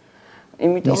მაინც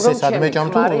იმიტომ რომ ჩემი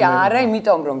ქმარი არა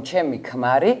იმიტომ რომ ჩემი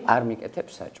ქმარი არ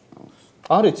მიკეთებს საჭმელს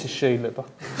არ იცის შეიძლება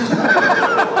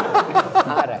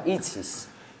არა იცის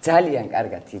ძალიან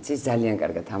კარგად იცის, ძალიან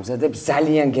კარგად ამზადებს,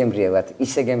 ძალიან გემრიელად,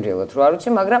 ისე გემრიელად რო არ ვიცი,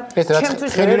 მაგრამ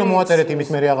ჩემთვის ხელი რომ მოაწერეთ იმის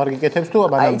მე აღარ გიკეთებს თუ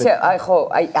აბანამდე. აი ხო,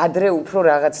 აი ადრე უფრო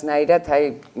რაღაცნაირად აი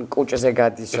კუჭზე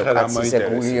გადისო, კაცზე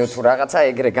გულიო თუ რაღაცა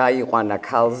ეგრე გაიყვანა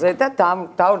ქალზე და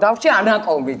დავრჩი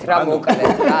ანაკომით რა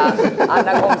მოკლედ რა.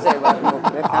 ანაკომზე ვარ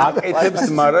მოკლედ. აკეთებს,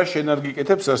 მაგრამ შენ არ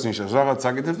გიკეთებს რას ნიშნავს? რაღაც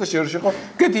აკეთებს და შენ შეხო,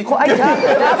 კეთი. ხო, აი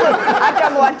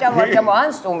აჭამო, ან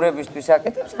სტუმრებისთვის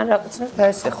აკეთებს, ან რაღაცნაირად და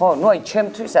ესე ხო, ნუ აი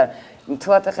ჩემთვის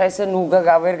მთლად ახლა ესე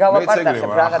ნუგა ვერ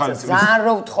გავაპარტახებ რაღაცა ძალიან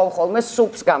რო ვთხოვ ხოლმე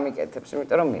სუპს გამიკეთებს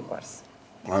იმიტომ რომ მიყვარს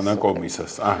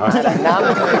ანაკომისას აჰა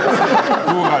არა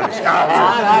ნუღარიშ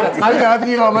არა წყალი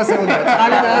ადგილა მასე უნდა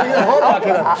წყალი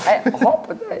ადგილა ჰოპ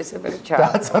და ესე მე ჩა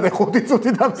დაცადე 5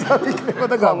 წუთი დამსად იქნება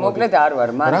და გამო მოკლედ არ ვარ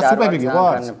მან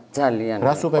ძალიან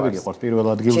რა სუპები გიყვარს პირველ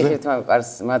ადგილზე შეიძლება მიყვარს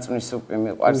მაწვნის სუპი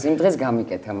მიყვარს იმ დღეს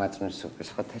გამიკეთა მაწვნის სუპი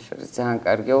სხვათა შორის ძალიან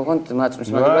კარგი ოღონდ მაწვნის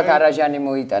მაგალითად არაჟანი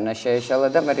მოიტანა შეეშალა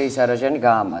და მე ის არაჟანი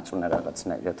გაამაწუნა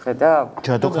რაღაცნაირად ხედავ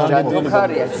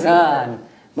ჯადოქარია ძალიან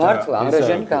მართლა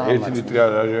არაჟანი გაამაწუნა 1 ლიტრი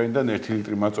არაჟანიდან 1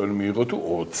 ლიტრი მაწვენი მიიღო თუ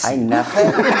 20 აი ნახე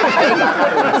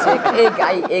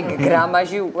ეგ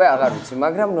გრამაჟი უკვე აღარ ვიცი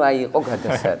მაგრამ ნუ აი იყო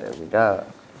გადასარევი რა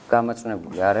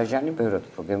გამაწვნებული არაჟანი ბევრად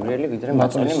უფრო გემრიელი ვიდრე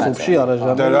მაწვენი სუფში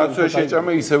არაჟანი და რაც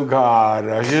შეჭამე ისევ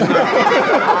გაარაჟენ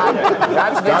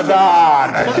რაც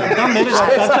გადაარაჟენ და მე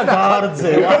რაღაცა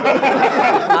გაარძე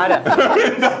არა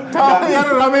თავი არ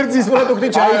რამერძის პროდუქტი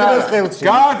ჩაიგდას ხელში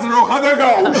გააძროხა და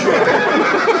გაუშვა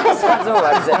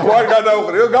საზღვარზე ვარ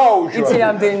გადაუყრიო გაუშვა იცი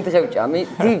რამდენი დღე ვჭამი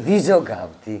ვიზო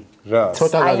გავდი რა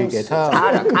ცოტა გავიკეთა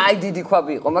არა აი დიდი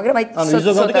ქვაბი იყო მაგრამ აი ანუ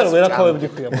ვიზო გავდი კი ვერახოვებდი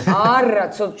ხია არა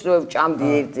ცოტა ვჭამდი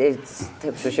ერთ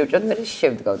თებსო შევჭამ მე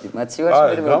შევდგავდი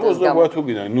მაცივარში მე გამოსდობა თუ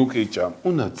გინდა ნუ კი ჭამ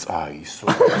უნდა წაისო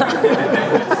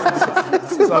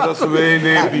სადაც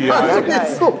ვენებია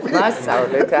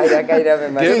მასწავლეთ აი რაკაირამე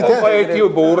მას პოეტიო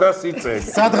ბორას იწე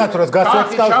სადღაც რო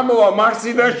გასვეცკავ ჩამოვა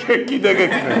მარსიდან შეკიდე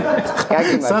გეკნე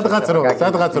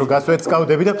სადღაც რო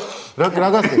გასვეცკავდები და რა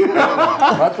გასწე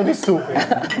მაწვნის სუპი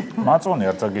მაწვენი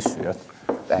არ წაგისვიათ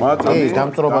მაწვნის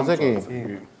დამწრობაზე კი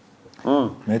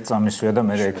მე წამისვია და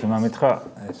მე ექიმა მითხრა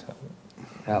ესა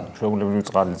რა ჩვეულებრივი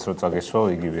წყალიც რო წაგისვა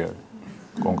იგივე არის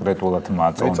კონკრეტულად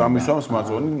მაწვენი წამისვამს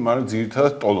მაწვენი მაგრამ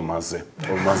ძირითადად ტოლმაზე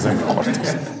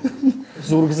მიყვარს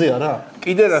ზურგზე არა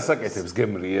კიდე რასაკეთებს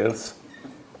გემრიელს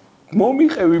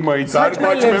მომიყევი მაინც არ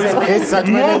გვაჭმევს ეს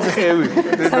საჭმელები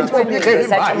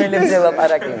საჭმელებზე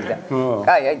ლაპარაკობდა.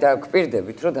 კაი, აი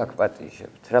დაგვპირდებით, რომ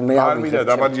დაგპატიჟებთ. რა მე არ მინდა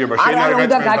დაპატიჟება, შენ არ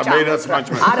გაჭმევ, მე რაც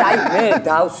მაჭმევ. არა, აი მე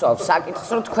დავსვავ საკითხს,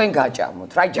 რომ თქვენ გაჭამოთ.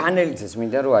 რა ჯანელიძეს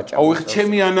მინდა რომ აჭამოთ. აუ,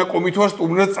 ჩემი ანაკომი თუ არ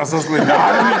სტუმრად წასასვლელი.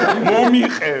 არ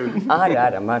მომიყევი.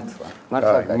 არა, მართლა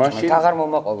გაჭამოთ. აღარ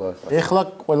მომაყოლა ახლა. ეხლა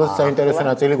ყველა საინტერესო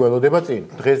ნაწილი გველოდება წინ.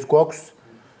 დღეს გვაქვს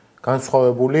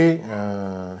განსხვავებული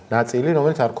ნაწილი,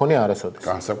 რომელიც არ ქონია არასოდეს.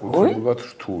 განსაკუთრებულად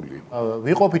რთული.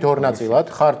 ვიყოფით ორ ნაწილად,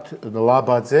 ხართ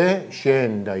ლაბაძე,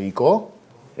 შენ და იკო.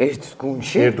 ერთ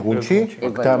გუნდში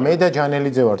და მე და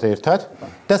ჯანელიძე ვართ ერთად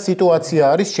და სიტუაცია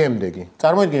არის შემდეგი.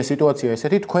 წარმოიდგინე სიტუაცია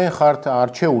ესეთი, თქვენ ხართ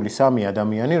არჩეული 3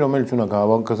 ადამიანი, რომელიც უნდა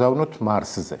გავაგზავნოთ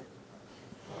მარსზე.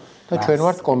 და ჩვენ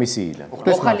ვართ კომისიიდან.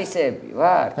 მოხალისეები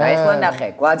ვართ? აი ახლა ნახე,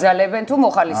 გვაძალებენ თუ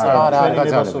მოხალისეები? არა, არ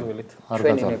გაძალებენ.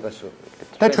 ჩვენი ნებასურვილი.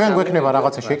 და ჩვენ გვექნება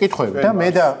რაღაცა შეკითხვები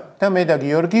და მე და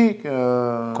გიორგი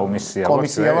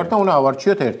კომისია ვარ და უნდა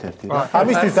ავარჩიოთ ერთ-ერთი.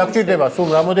 ამისთვის დაგჭირდება სულ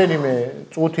რამოდენიმე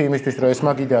წუთი იმისთვის რომ ეს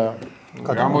მაგიდა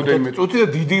რამოდენიმე წუთი და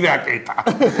დიდი რაკეტა.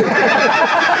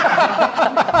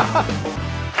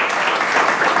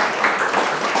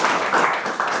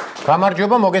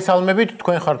 გამარჯობა, მოგესალმებით,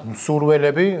 თქვენ ხართ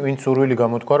მსურველები, ვინც სურვილი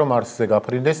გამოთქვა რომ მარსზე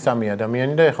გაფრინდეს 3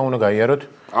 ადამიანი და ეხლა უნდა გაიაროთ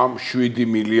ამ 7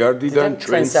 მილიარდიდან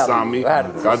ჩვენ 3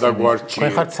 გადაგვარჩიეთ.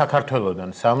 თქვენ ხართ საქართველოსდან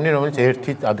 3, რომელიც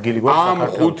ერთი ადგილი გვაქვს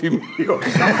საქართველოს. ამ 5 მილიონი.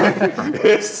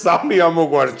 ეს 3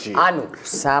 ამოგვარჩიეთ. ანუ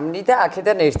 3 და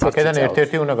აქედან ერთ-ერთი. აქედან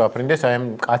ერთ-ერთი უნდა გაფრინდეს აი ამ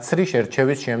კაცრი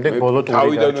შერჩევის შემდეგ ბოლო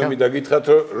ტური დავით მე დაგითხრათ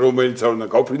რომ რომელიც არ უნდა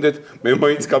გავფრინდეთ, მე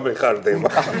მაინც გამეხარდება.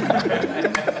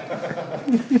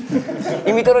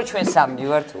 იმიტომ რომ ჩვენ 3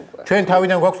 ვართ უკვე. ჩვენ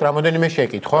თავიდან გვაქვს რამოდენიმე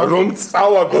შეკითხვა. რომ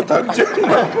წავაგოთ აქ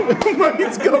ჯერმა.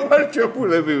 მაინც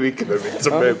გამარჯვებულები ვიქნებით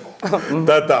ძმებო.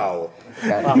 და დაო.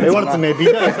 მე ვარ ძმები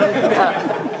და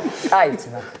აი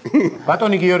ძმა.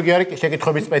 ბატონი გიორგი არის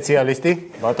შეკითხვების სპეციალისტი.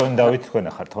 ბატონი დავით თქვენ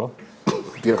ახართ ხო?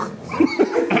 დიახ.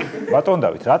 ბატონ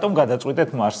დავით, რატომ გადაწყვიტეთ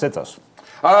მარსზე წასვლა?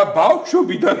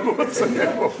 ბავშვობიდან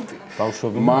მოცნებობდი.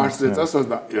 ბავშვობიდან მარსზე წასვლა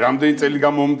და რამდენი წელი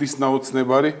გამომდის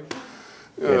ნაოცნებარი?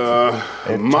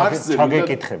 მარსზე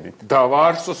ჩაგეკითხებით.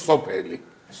 დავაარსო სოფელი.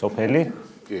 სოფელი?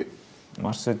 კი.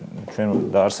 მარსზე ჩვენ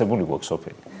დაარსებული გვაქვს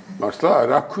სოფელი. მართლა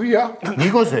რა ქვია?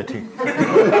 ნიგოზეთი.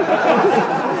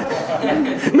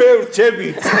 მე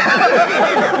ვრჩებით.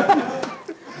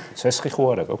 ცესხი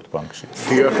ხო არა გაქვთ ბანკში?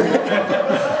 დიახ.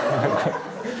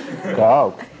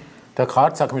 გაქვთ. და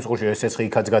ხართ საქმის ყურში ეს ცესხი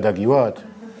იქაც გადაგივათ?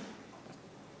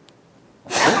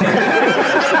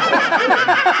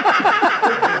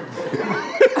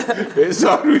 ეს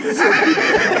არ ვიცი.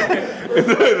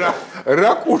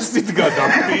 რა კურსით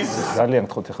გადავდის? ძალიან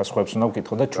გთხოვთ ახლა სხვებს უნდა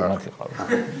ვკითხო და ჩვენად იყავ.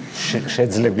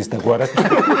 შეძლების და გვარად.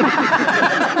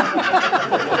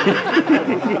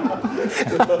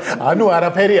 ანუ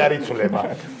არაფერი არ იცვლება.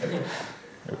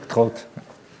 გთხოვთ.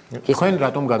 თქვენ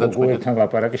რატომ გადაწყვეტეთ? გუერთან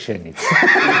ლაპარაკი შენით.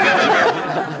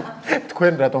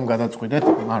 თქვენ რატომ გადაწყვეტეთ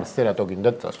მარსზე რატო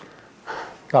გინდათ წასვლა?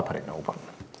 გაფრენა უბრალოდ.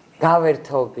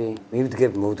 გავერთობი,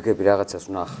 მივდგები რაღაცას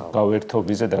ვნახავ.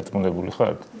 გავერთობიზე დარწმუნებული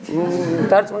ხართ?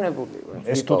 დარწმუნებული ვარ.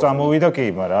 ეს თუ წამოვიდა კი,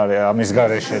 მაგრამ ამის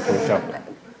გარეშე თუ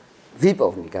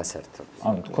ვიპოვნი გასართობი.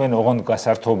 ანუ თქვენ ოღონდ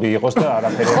გასართობი იყოს და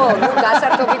არაფერი. ხო, ნუ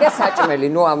გასართობი და საჭმელი,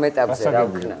 ნუ ამ ეტაპზე რა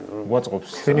ვქნა. გვაწყობს.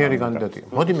 სენიორი კანდიდატი.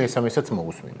 მოდი მესამესაც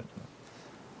მოусმინოთ.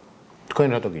 თქვენ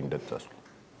რატო გინდათ წასვლა?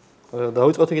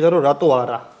 დავიწყოთ იქიდან რომ რატო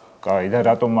არა? კაი და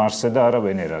რატომ მარსზე და არა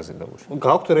ვენერაზე დავუშვათ?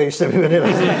 გაქვთ რეისები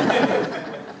ვენერაზე?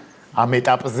 ამ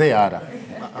ეტაპზე არა.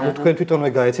 ანუ თქვენ თვითონვე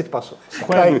გაეცით პასუხი.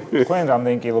 თქვენ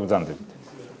რამდენი კილო ბრძანდებით?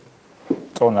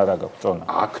 წონა რა გაქვთ წონა?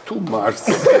 აქ თუ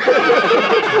მარსზე.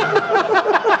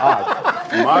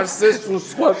 მარსზე სულ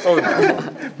სხვა წონა.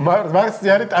 მარსზე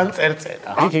არის ტან წერწეტა.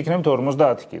 იქ იქნებთ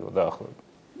 50 კილო დაახლოებით.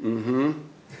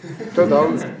 და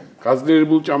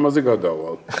გაძლიერებულ ჭამაზე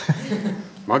გადავალ.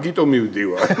 მაგიტომ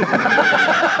მივდივარ.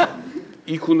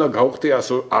 იქ უნდა გავხდე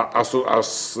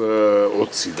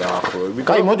 120 დაახლოებით.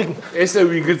 კაი, მოდი ესე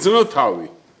ვიგრძნო თავი.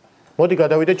 მოდი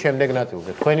გადავიდეთ შემდეგ ნაწილზე.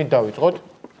 თქვენი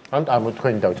დავიწყოთ. ანუ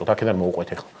თქვენი დავიწყოთ, აქედან მოუყვეთ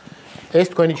ახლა. ეს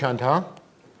თქვენი ჩანთაა?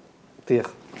 დიახ.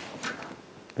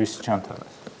 ვის ჩანთაა?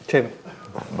 ჩემი.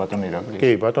 ბატონი ირაკლის. კი,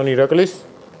 ბატონი ირაკლის.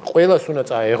 ყველას უნდა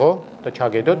წაეღო და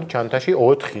ჩაგედოთ ჩანთაში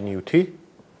 4 ნივთი,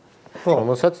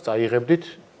 რომელსაც წაიღებდით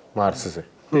მარსზე.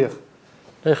 დიახ.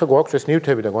 და ეხლა გვაქვს ეს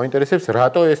ნივთები და გვაინტერესებს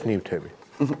რატო ეს ნივთები.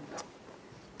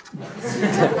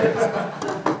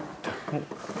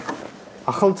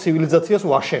 ახალ ცივილიზაციას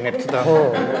ვაშენებთ და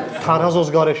თარაზოს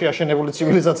გარეშე აშენებული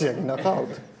ცივილიზაცია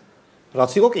გინახავთ?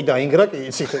 რაც იყო კი დაინგრა კი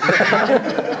იცით.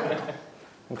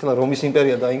 მთელი რომის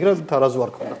იმპერია დაინგრა, თარაზო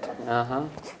არ ქონდათ. აჰა.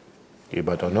 კი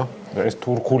ბატონო. ეს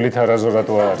თურქული თარაზო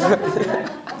რატო არის?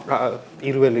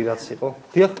 პირველი რაც იყო.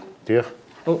 დიახ. დიახ.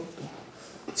 ნუ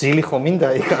ძილი ხომ მინდა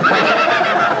იქ.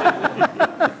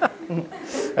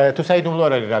 თუ საიდუმლო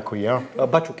არ არის რა ქვია?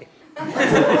 ბაჩუკი.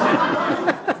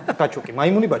 ბაჩუკი,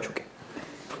 მაიმუნი ბაჩუკი.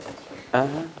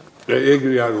 აჰა.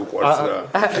 ეგრე არ უყვარს რა.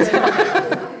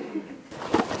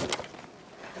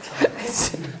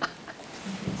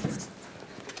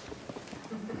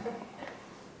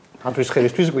 ამთვის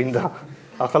ხელისთვის გვინდა.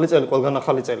 ახალი წელი, ყველგან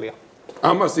ახალი წელია.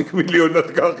 ამას იქ მილიონად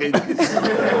გაყიდის.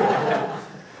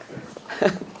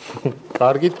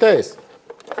 კარგით და ეს.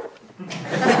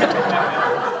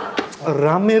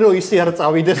 რამე რო ისე არ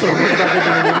წავიდეს როგორც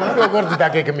დაგეგმილია. როგორც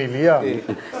დაგეგმილია?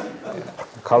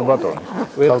 ქალბატონი.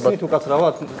 ვერცით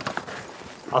უკაცრავად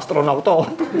ასტრონავტო.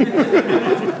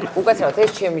 უკაცრავად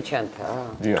ეს ჩემი ჩანთაა.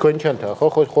 თქვენი ჩანთაა, ხო?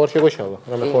 ხო არ შეგვეშალა,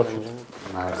 რამე ხო არ შეგვეშალა.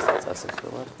 მარსზე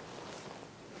წასასვლელად.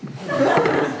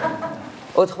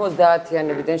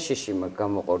 90-იანებიდან შიში მაქვს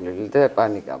გამოყოლილი და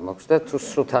პანიკა მაქვს და თუ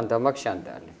სრუთანდა მაქვს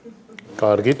შანდალი.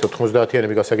 კარგით,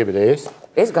 90-იანები გასაგებია და ეს?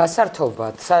 ეს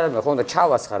გასართობად, სარამე ხო უნდა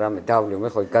ჩავასხა რამე დავლევ, მე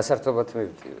ხო გასართობად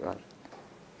მივდივარ.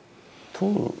 თუ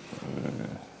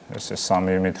ესე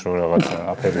 3 მეტრო რაღაცა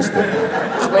აფერისტები.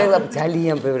 ყველა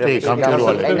ძალიან ბევრი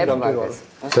გამჭვირვალე. მაგას.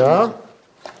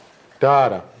 და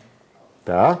არა.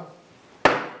 და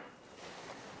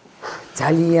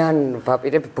ძალიან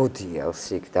ვაპირებ ბოდიელს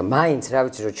იქ და მაინც რა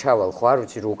ვიცი რომ ჩავალ ხო არ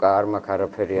ვიცი რუკა არ მაქვს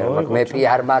არაფერი არ მაქვს მეპი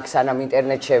არ მაქვს სანამ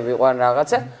ინტერნეტში ვიყვან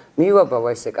რაღაცა მივაბავა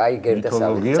ესე კაი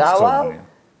გერდასავით წავალ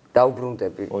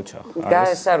დაუბრუნდები და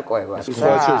სარკვევა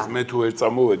ხოჩოს მე თუ ვერ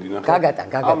წამოვედი ნახე გაგატან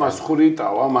ამას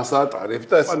ხვრიტავ ამას ატარებ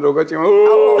და ეს რო გაჭიმა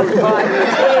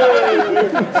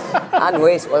ანუ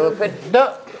ეს ყველაფერი და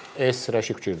ეს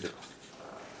რაში გჭირდება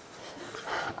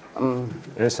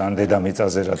ეს ან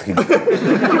დედამიწაზე რა თქმა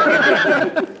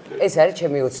ეს არის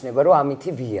ჩემი ოცნება რომ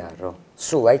ამითი ვიარო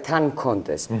სულ აი თან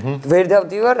მქონდეს ვერ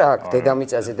დავდივარ აქ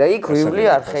დედამიწაზე და იქ ვივლი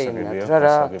არ ხეინათ რა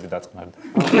გასაგები დაწყნარდა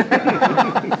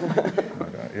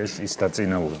ეს ის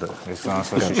დაწინაურდა ეს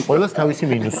ანსაში ყველას თავისი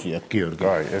მინუსი აქვს გიორგი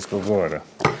აი ეს გოგო არა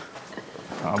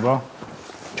აბა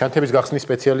ჩანთების გახსნის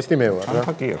სპეციალისტი მე ვარ რა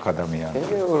ჩანთაკი აქ ადამიანი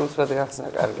უცბად გახსნა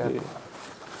კარგად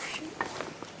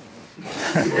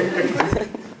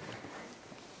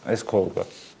ეს კოლგა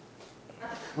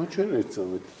მოჩვენ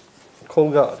ეცამეთ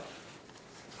კოლგა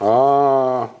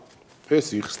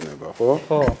ეს იხსნება ხო?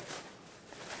 ხო.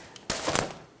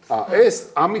 ეს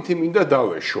ამითი მინდა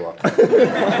დავეშვა.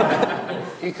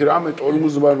 იქ რამე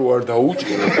ტორმუზმარო არ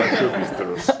დაუჭირე დაშვების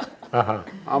დროს. აჰა.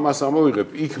 ამას ამოვიღებ,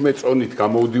 იქ მე წონით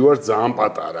გამოვდივარ ძალიან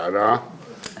პატარა რა.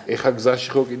 ეხა გზაში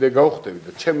ხო კიდე გავხდები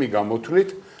და ჩემი გამოთვლით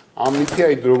ამითი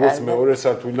აი როგორც მეორე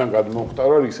სართულიდან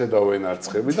გადმოვხტარ ისე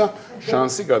დავენარცხები და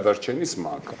შანსი გადარჩენის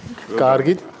მაქვს.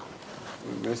 კარგით.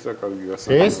 ეს რა კარგი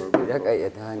გასაგებია. ეს რა კაია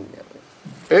დაანია.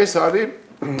 ეს არის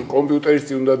კომპიუტერის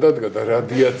წინ უნდა დადგა და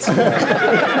რადიაცია.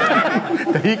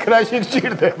 იქ რაში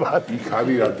გჭირდება? იქ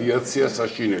არის რადიაცია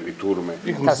საშინელი თურმე.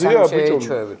 იქ და მზეა ბიჭო.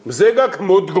 სამშეიჩოები. მზე გაქვს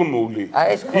მოდგმული.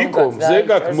 ეს ხომ იქო მზე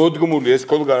გაქვს მოდგმული ეს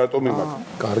კოლგა რატომ იმაქვს?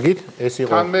 კარგით, ეს იყო.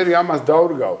 თან მე ამას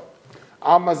დავრგავ.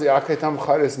 ამაზე აქეთ ამ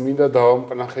ხარეს მინდა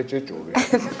დავამყნახე ჭეჭური.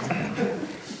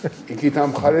 იქით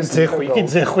ამ ხარეს ძეხვი, იქით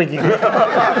ძეხვი გიგო.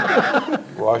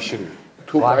 ვაშლი.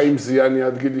 თუ აი მზიანი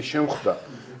ადგილი შემხვდა,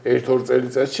 ერთ-ორ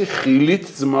წელიწადში ხილით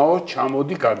ძმაო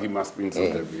ჩამოდი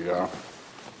გაგიმასპინწოდები რა.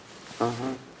 აჰა.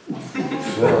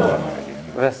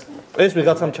 ეს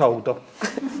ვიღაცამ ჩაუდო.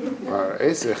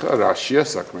 ეს ახლა რაშია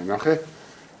საქმე, ნახე,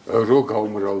 რო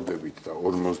გავმრავლდებით და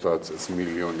 50 წელს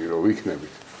მილიონი რო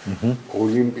ვიქნებით.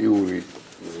 ოლიმპიური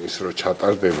ის რო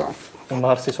ჩატარდება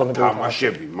მარსის ოლიმპიადა.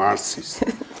 თამაშები მარსის.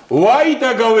 ვაი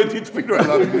და გავედით პირველ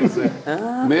ადგილზე.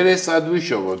 მე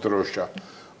სადვიშოვო დროშა.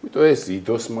 იმიტომ ეს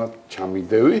იდოსმა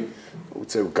ჩამიდევი,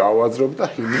 უცებ გავაძრობ და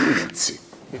ჰიმნი ვიცი.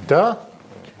 და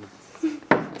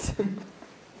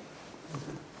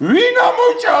ვინ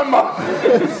ამოჭამა?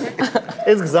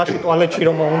 ეს გზაში ტუალეტში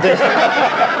რომ მომდე.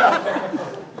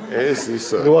 ეს ის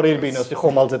რო არ ირბინოსი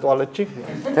ხომალზე ტუალეტში.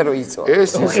 და რო იწვა.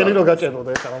 ეს ხელი რო გაჭეროდა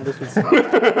ეს ამდეს ვიცი.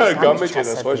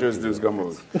 გამეჭედა სხვა შეძდებს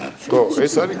გამოვიდა. ხო,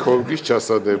 ეს არის კოლგის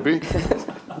ჩასადები.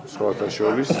 სხვათა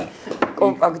შორის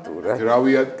კომპაქტურად.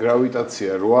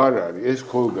 გრავიტაცია რო არ არის, ეს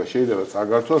კოლგა შეიძლება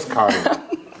წაგართვას ქარი.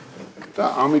 და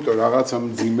ამიტომ რაღაცა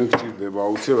მძიმე გჭირდება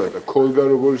აუცილებლად და კოლგა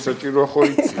როგორი საჭიროა ხო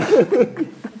იცი.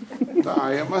 და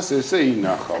აი ამას ესე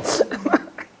ინახავ.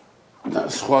 და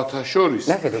სხვათა შორის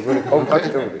ნახე როგორი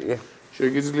კომპაქტურია.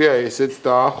 შეგიძლია ესეც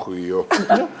დაახვიო.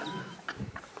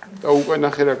 და უკვე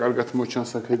ნახე რა კარგად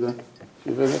მოჩანს აქედან.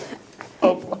 იღებე.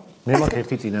 მე მაქვს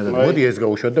ერთი წინადადი. მოდი ეს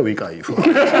გავუშვათ და ვიკაიფო.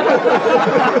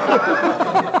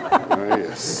 აი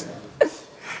ეს.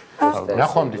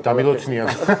 ნახვამდის დამილოცნია.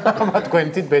 მათ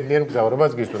თქვენით ბედნიერ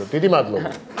მგზავრებას გისურვებთ. დიდი მადლობა.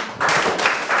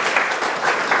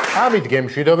 ამით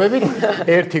გემშვიდობებით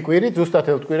ერთი კვირით ზუსტად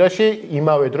ერთ კვირაში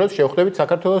იმავე დროს შევხვდებით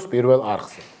საქართველოს პირველ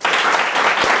არხზე.